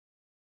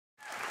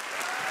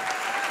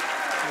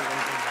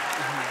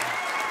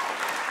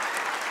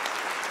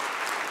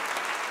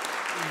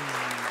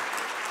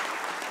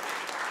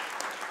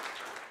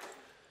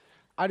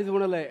I just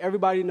want to let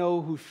everybody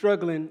know who's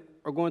struggling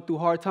or going through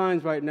hard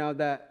times right now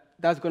that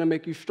that's going to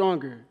make you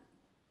stronger.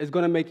 It's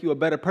going to make you a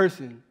better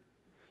person.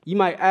 You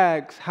might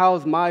ask,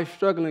 how's my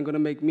struggling going to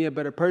make me a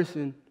better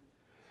person?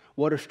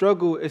 Well, the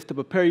struggle is to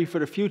prepare you for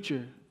the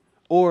future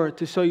or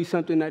to show you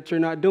something that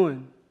you're not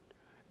doing.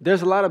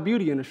 There's a lot of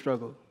beauty in the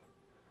struggle.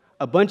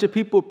 A bunch of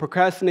people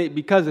procrastinate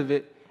because of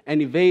it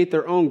and evade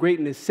their own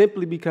greatness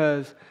simply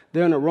because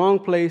they're in the wrong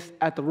place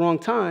at the wrong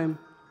time,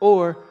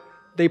 or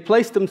they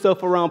place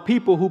themselves around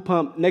people who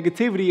pump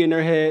negativity in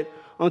their head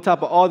on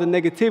top of all the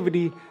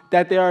negativity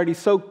that they already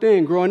soaked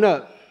in growing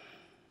up.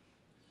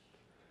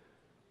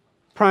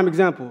 Prime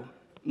example,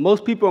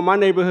 most people in my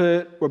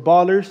neighborhood were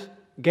ballers,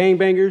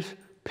 gangbangers,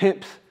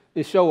 pimps,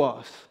 and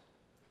show-offs.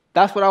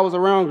 That's what I was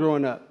around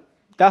growing up.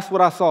 That's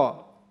what I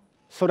saw.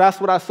 So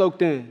that's what I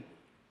soaked in.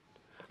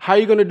 How are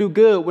you going to do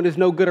good when there's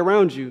no good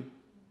around you?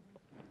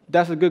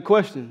 That's a good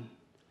question.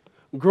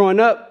 Growing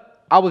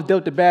up, I was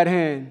dealt a bad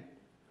hand.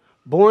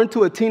 Born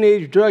to a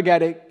teenage drug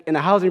addict in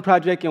a housing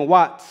project in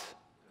Watts.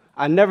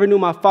 I never knew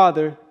my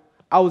father.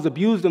 I was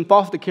abused in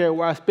foster care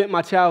where I spent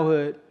my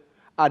childhood.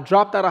 I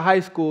dropped out of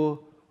high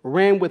school,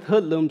 ran with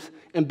hoodlums,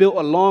 and built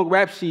a long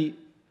rap sheet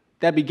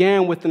that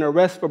began with an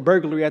arrest for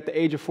burglary at the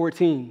age of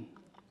 14.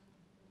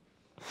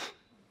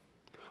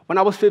 When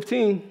I was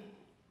 15,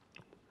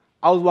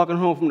 I was walking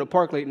home from the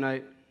park late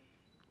night,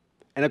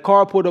 and a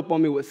car pulled up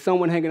on me with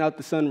someone hanging out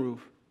the sunroof,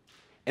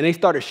 and they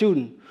started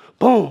shooting.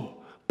 Boom,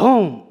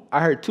 boom. I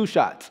heard 2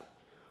 shots.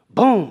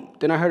 Boom.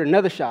 Then I heard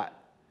another shot.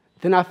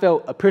 Then I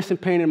felt a piercing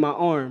pain in my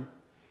arm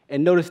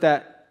and noticed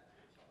that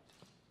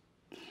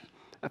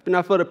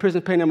I felt a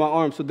piercing pain in my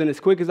arm, so then as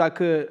quick as I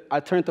could, I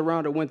turned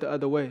around and went the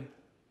other way.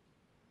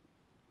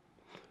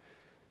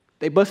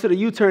 They busted a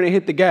U-turn and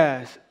hit the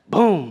gas.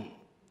 Boom.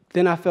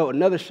 Then I felt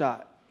another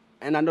shot,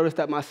 and I noticed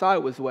that my side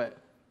was wet,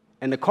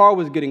 and the car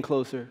was getting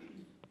closer.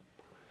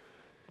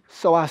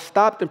 So I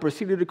stopped and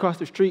proceeded to cross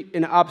the street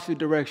in the opposite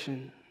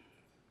direction.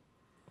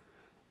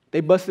 They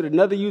busted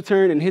another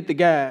U-turn and hit the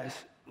gas.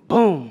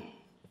 Boom.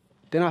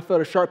 Then I felt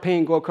a sharp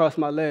pain go across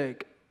my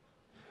leg.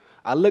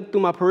 I looked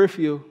through my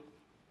peripheral.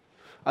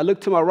 I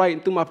looked to my right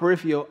and through my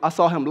peripheral. I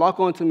saw him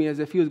lock onto me as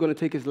if he was going to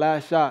take his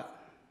last shot.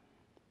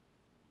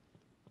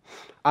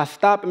 I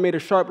stopped and made a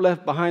sharp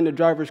left behind the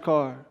driver's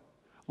car.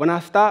 When I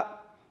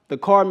stopped, the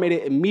car made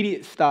an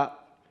immediate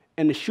stop,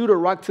 and the shooter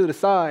rocked to the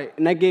side,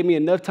 and that gave me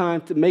enough time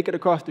to make it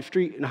across the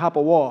street and hop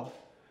a wall.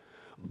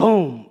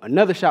 Boom,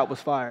 another shot was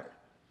fired.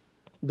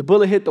 The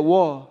bullet hit the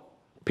wall.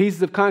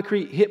 Pieces of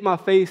concrete hit my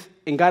face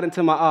and got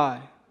into my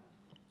eye.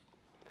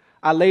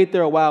 I laid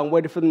there a while and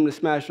waited for them to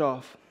smash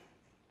off.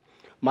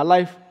 My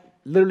life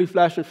literally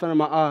flashed in front of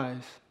my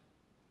eyes.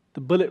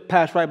 The bullet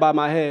passed right by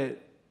my head.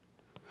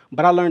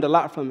 But I learned a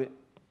lot from it,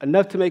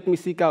 enough to make me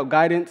seek out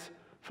guidance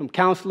from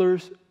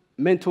counselors,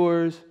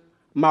 mentors,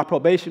 my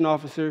probation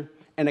officer,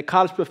 and a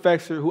college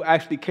professor who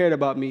actually cared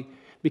about me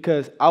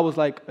because I was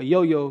like a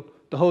yo-yo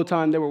the whole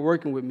time they were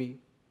working with me,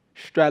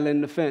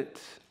 straddling the fence,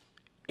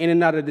 in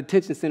and out of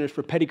detention centers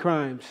for petty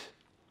crimes.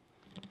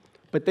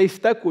 But they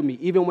stuck with me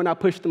even when I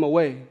pushed them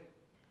away.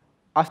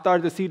 I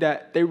started to see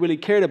that they really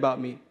cared about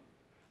me.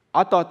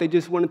 I thought they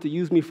just wanted to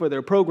use me for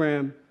their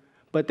program,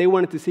 but they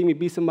wanted to see me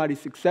be somebody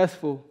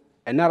successful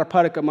and not a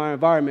product of my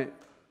environment.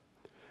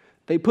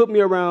 They put me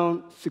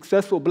around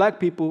successful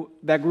black people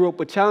that grew up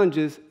with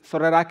challenges so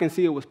that I can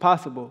see it was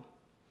possible.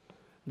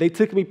 They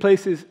took me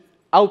places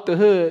out the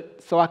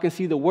hood so I can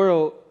see the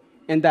world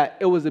and that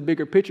it was a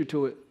bigger picture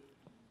to it.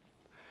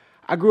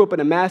 I grew up in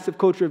a massive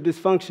culture of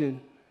dysfunction,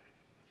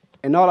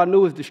 and all I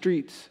knew was the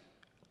streets.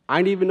 I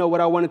didn't even know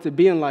what I wanted to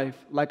be in life,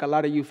 like a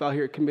lot of youth out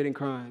here committing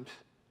crimes.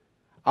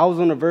 I was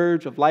on the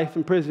verge of life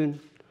in prison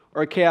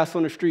or chaos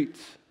on the streets.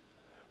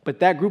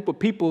 But that group of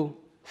people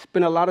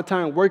spent a lot of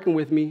time working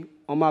with me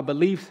on my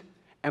beliefs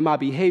and my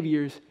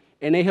behaviors,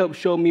 and they helped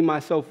show me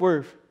my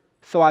self-worth.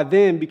 So I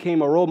then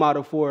became a role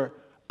model for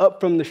up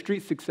from the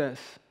street success.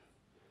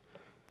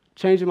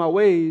 Changing my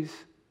ways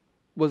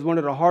was one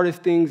of the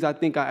hardest things I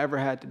think I ever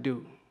had to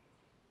do.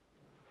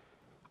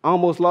 I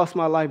almost lost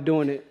my life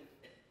doing it.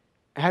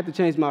 I had to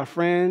change my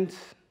friends,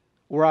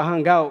 where I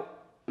hung out,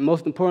 and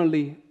most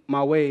importantly,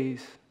 my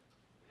ways.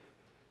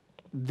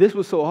 This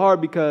was so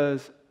hard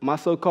because my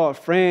so-called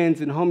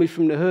friends and homies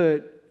from the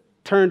hood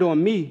turned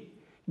on me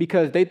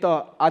because they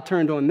thought I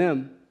turned on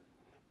them.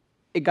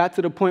 It got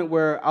to the point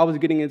where I was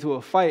getting into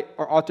a fight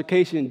or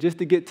altercation just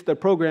to get to the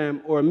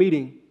program or a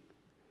meeting.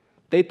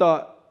 They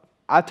thought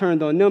I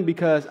turned on them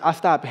because I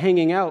stopped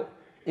hanging out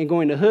and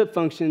going to hood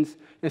functions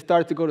and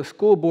started to go to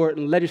school board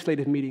and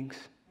legislative meetings.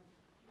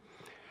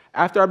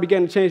 After I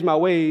began to change my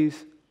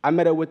ways, I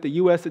met up with the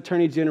U.S.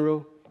 Attorney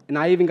General, and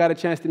I even got a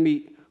chance to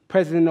meet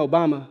President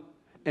Obama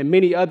and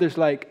many others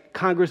like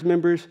Congress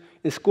members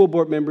and school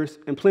board members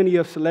and plenty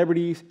of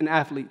celebrities and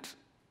athletes.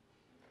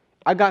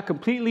 I got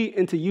completely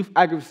into youth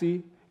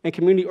advocacy and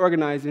community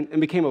organizing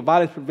and became a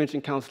violence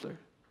prevention counselor.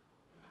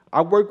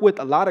 I worked with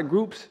a lot of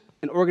groups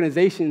and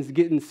organizations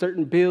getting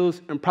certain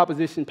bills and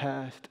propositions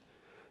passed,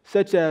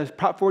 such as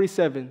Prop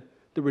 47,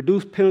 the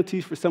Reduced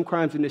Penalties for Some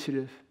Crimes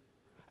initiative.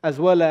 as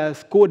well as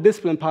school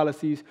discipline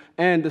policies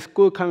and the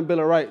School Common Bill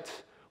of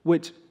Rights,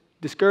 which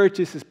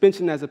discourages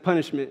suspension as a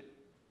punishment,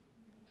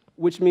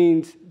 which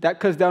means that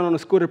cuts down on the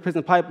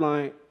school-to-prison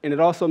pipeline, and it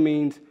also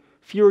means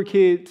fewer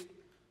kids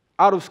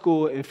out of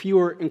school and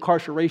fewer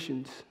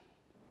incarcerations.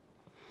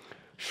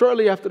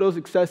 Shortly after those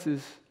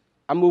successes,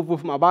 I moved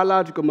with my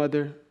biological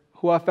mother,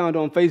 who I found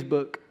on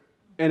Facebook,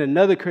 in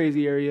another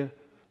crazy area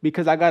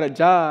because I got a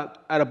job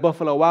at a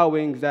Buffalo Wild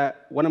Wings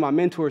that one of my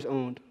mentors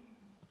owned.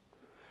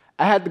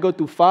 I had to go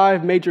through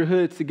 5 major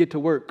hoods to get to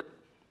work.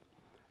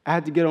 I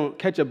had to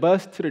catch a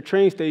bus to the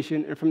train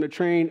station, and from the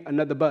train,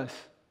 another bus.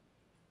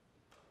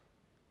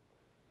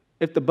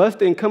 If the bus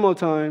didn't come on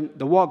time,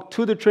 the walk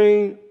to the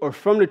train or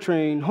from the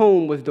train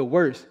home was the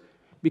worst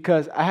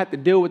because I had to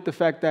deal with the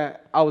fact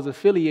that I was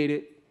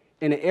affiliated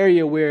in an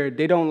area where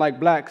they don't like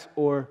blacks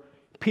or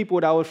people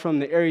that was from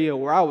the area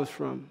where I was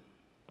from.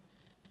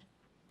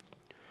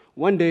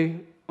 One day,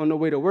 on the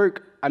way to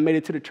work, I made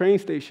it to the train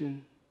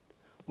station.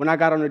 When I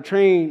got on the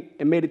train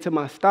and made it to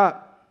my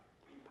stop,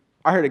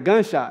 I heard a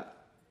gunshot.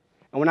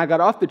 And when I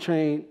got off the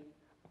train,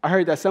 I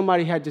heard that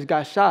somebody had just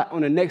got shot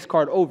on the next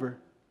cart over,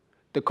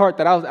 the cart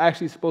that I was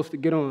actually supposed to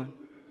get on.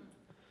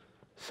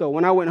 So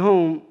when I went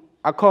home,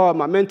 I called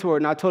my mentor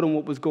and I told him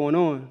what was going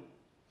on.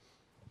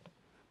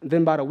 And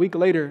then about a week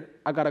later,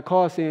 I got a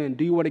call saying,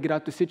 "Do you want to get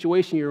out the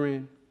situation you're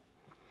in?"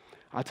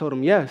 I told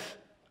him, yes.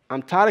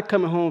 I'm tired of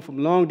coming home from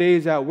long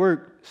days at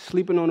work,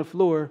 sleeping on the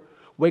floor,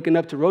 waking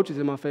up to roaches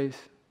in my face.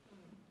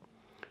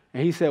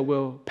 And he said,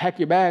 "Well, pack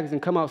your bags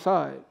and come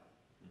outside."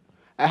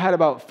 I had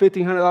about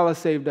 $1,500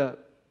 saved up.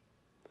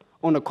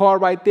 On the car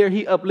right there,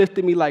 he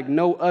uplifted me like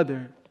no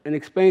other and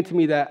explained to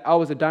me that I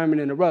was a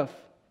diamond in the rough.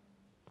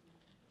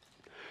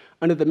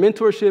 Under the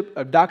mentorship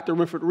of Dr.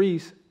 Winfred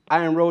Reese,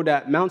 I enrolled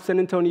at Mount San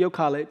Antonio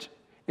College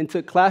and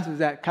took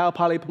classes at Cal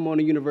Poly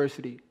Pomona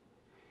University.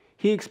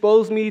 He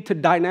exposed me to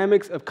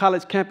dynamics of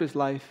college campus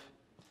life,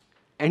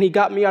 and he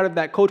got me out of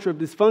that culture of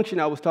dysfunction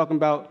I was talking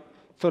about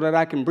so that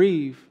I can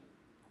breathe.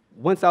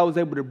 Once I was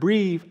able to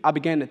breathe, I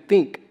began to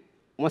think.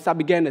 Once I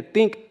began to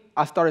think,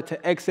 I started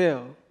to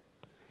exhale.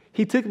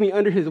 He took me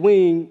under his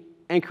wing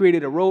and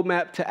created a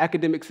roadmap to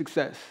academic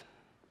success.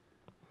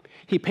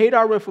 He paid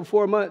our rent for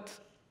 4 months,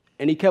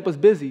 and he kept us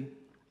busy.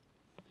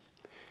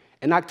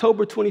 In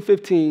October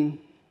 2015,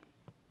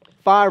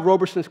 5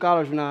 Roberson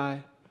scholars and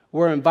I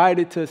were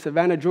invited to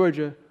Savannah,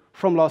 Georgia,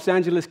 from Los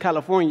Angeles,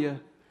 California,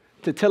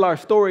 to tell our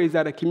stories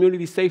at a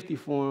community safety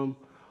forum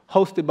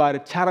hosted by the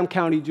Chatham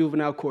County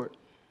Juvenile Court.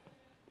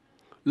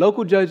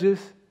 Local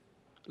judges,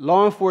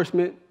 law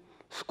enforcement,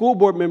 school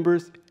board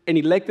members, and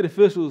elected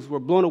officials were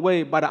blown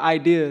away by the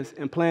ideas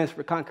and plans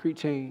for concrete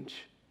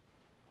change.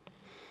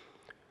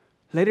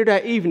 Later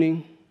that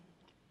evening,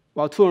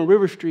 while touring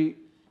River Street,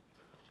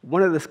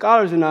 one of the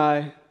scholars and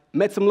I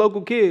met some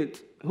local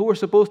kids who were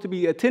supposed to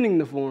be attending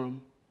the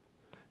forum,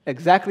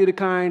 exactly the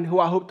kind who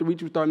I hoped to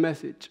reach with our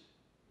message.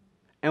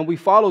 And we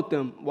followed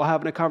them while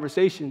having a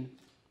conversation.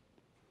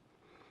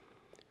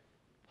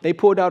 They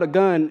pulled out a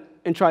gun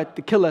and tried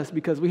to kill us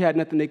because we had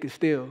nothing they could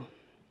steal.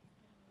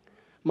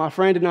 My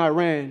friend and I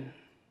ran.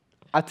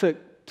 I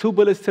took 2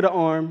 bullets to the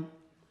arm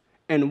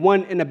and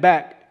 1 in the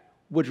back,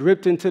 which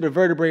ripped into the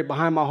vertebrae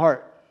behind my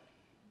heart.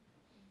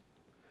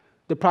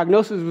 The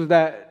prognosis was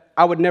that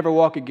I would never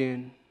walk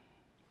again.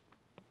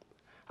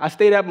 I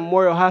stayed at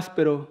Memorial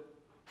Hospital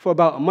for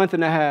about a month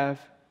and a half.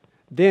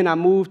 Then I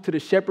moved to the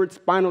Shepherd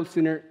Spinal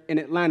Center in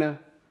Atlanta,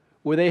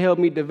 where they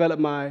helped me develop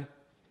my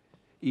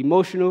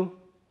emotional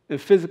and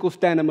physical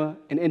stamina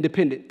and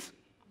independence.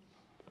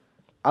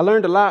 I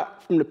learned a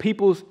lot from the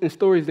peoples and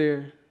stories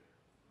there.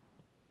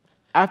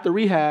 After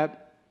rehab,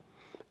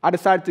 I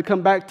decided to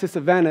come back to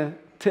Savannah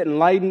to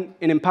enlighten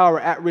and empower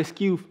at-risk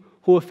youth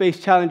who have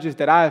faced challenges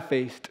that I have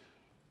faced.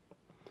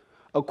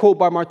 A quote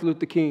by Martin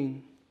Luther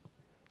King: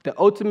 "The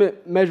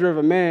ultimate measure of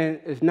a man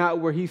is not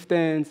where he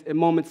stands in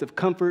moments of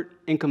comfort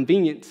and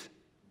convenience,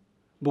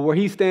 but where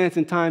he stands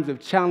in times of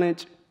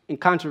challenge and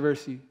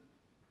controversy."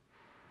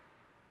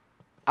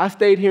 I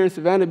stayed here in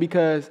Savannah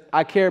because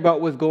I care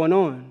about what's going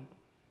on.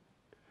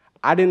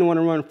 I didn't want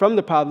to run from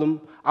the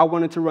problem, I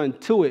wanted to run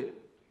to it.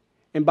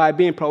 And by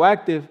being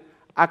proactive,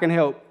 I can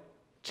help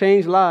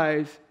change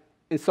lives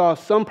and solve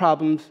some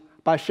problems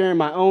by sharing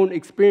my own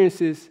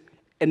experiences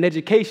and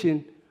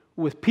education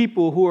with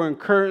people who are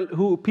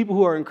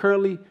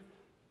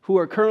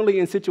currently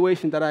in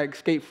situations that I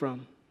escaped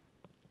from.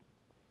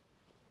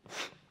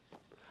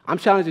 I'm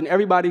challenging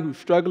everybody who's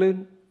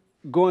struggling,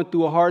 going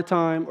through a hard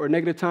time or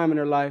negative time in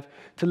their life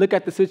to look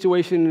at the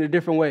situation in a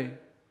different way.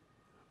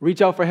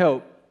 Reach out for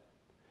help.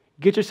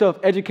 Get yourself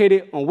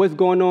educated on what's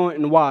going on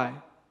and why.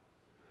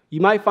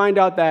 You might find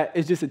out that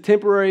it's just a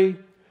temporary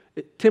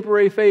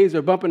phase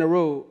or bump in the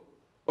road,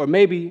 or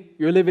maybe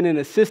you're living in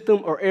a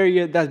system or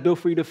area that's built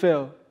for you to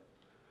fail.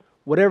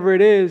 Whatever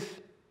it is,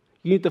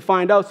 you need to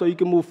find out so you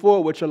can move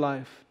forward with your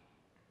life.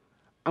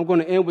 I'm going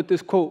to end with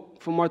this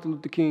quote from Martin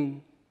Luther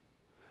King: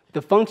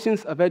 "The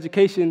functions of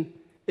education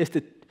is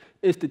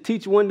to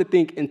teach one to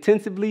think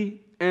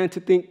intensively and to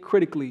think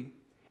critically.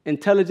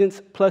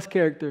 Intelligence plus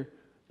character,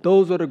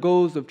 those are the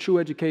goals of true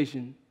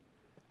education."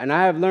 And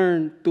I have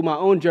learned through my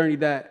own journey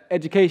that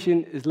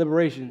education is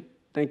liberation.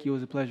 Thank you. It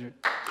was a pleasure.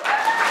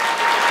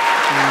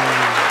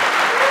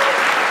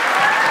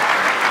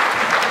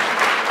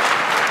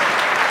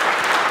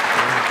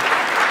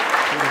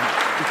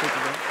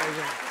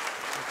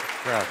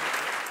 Yeah.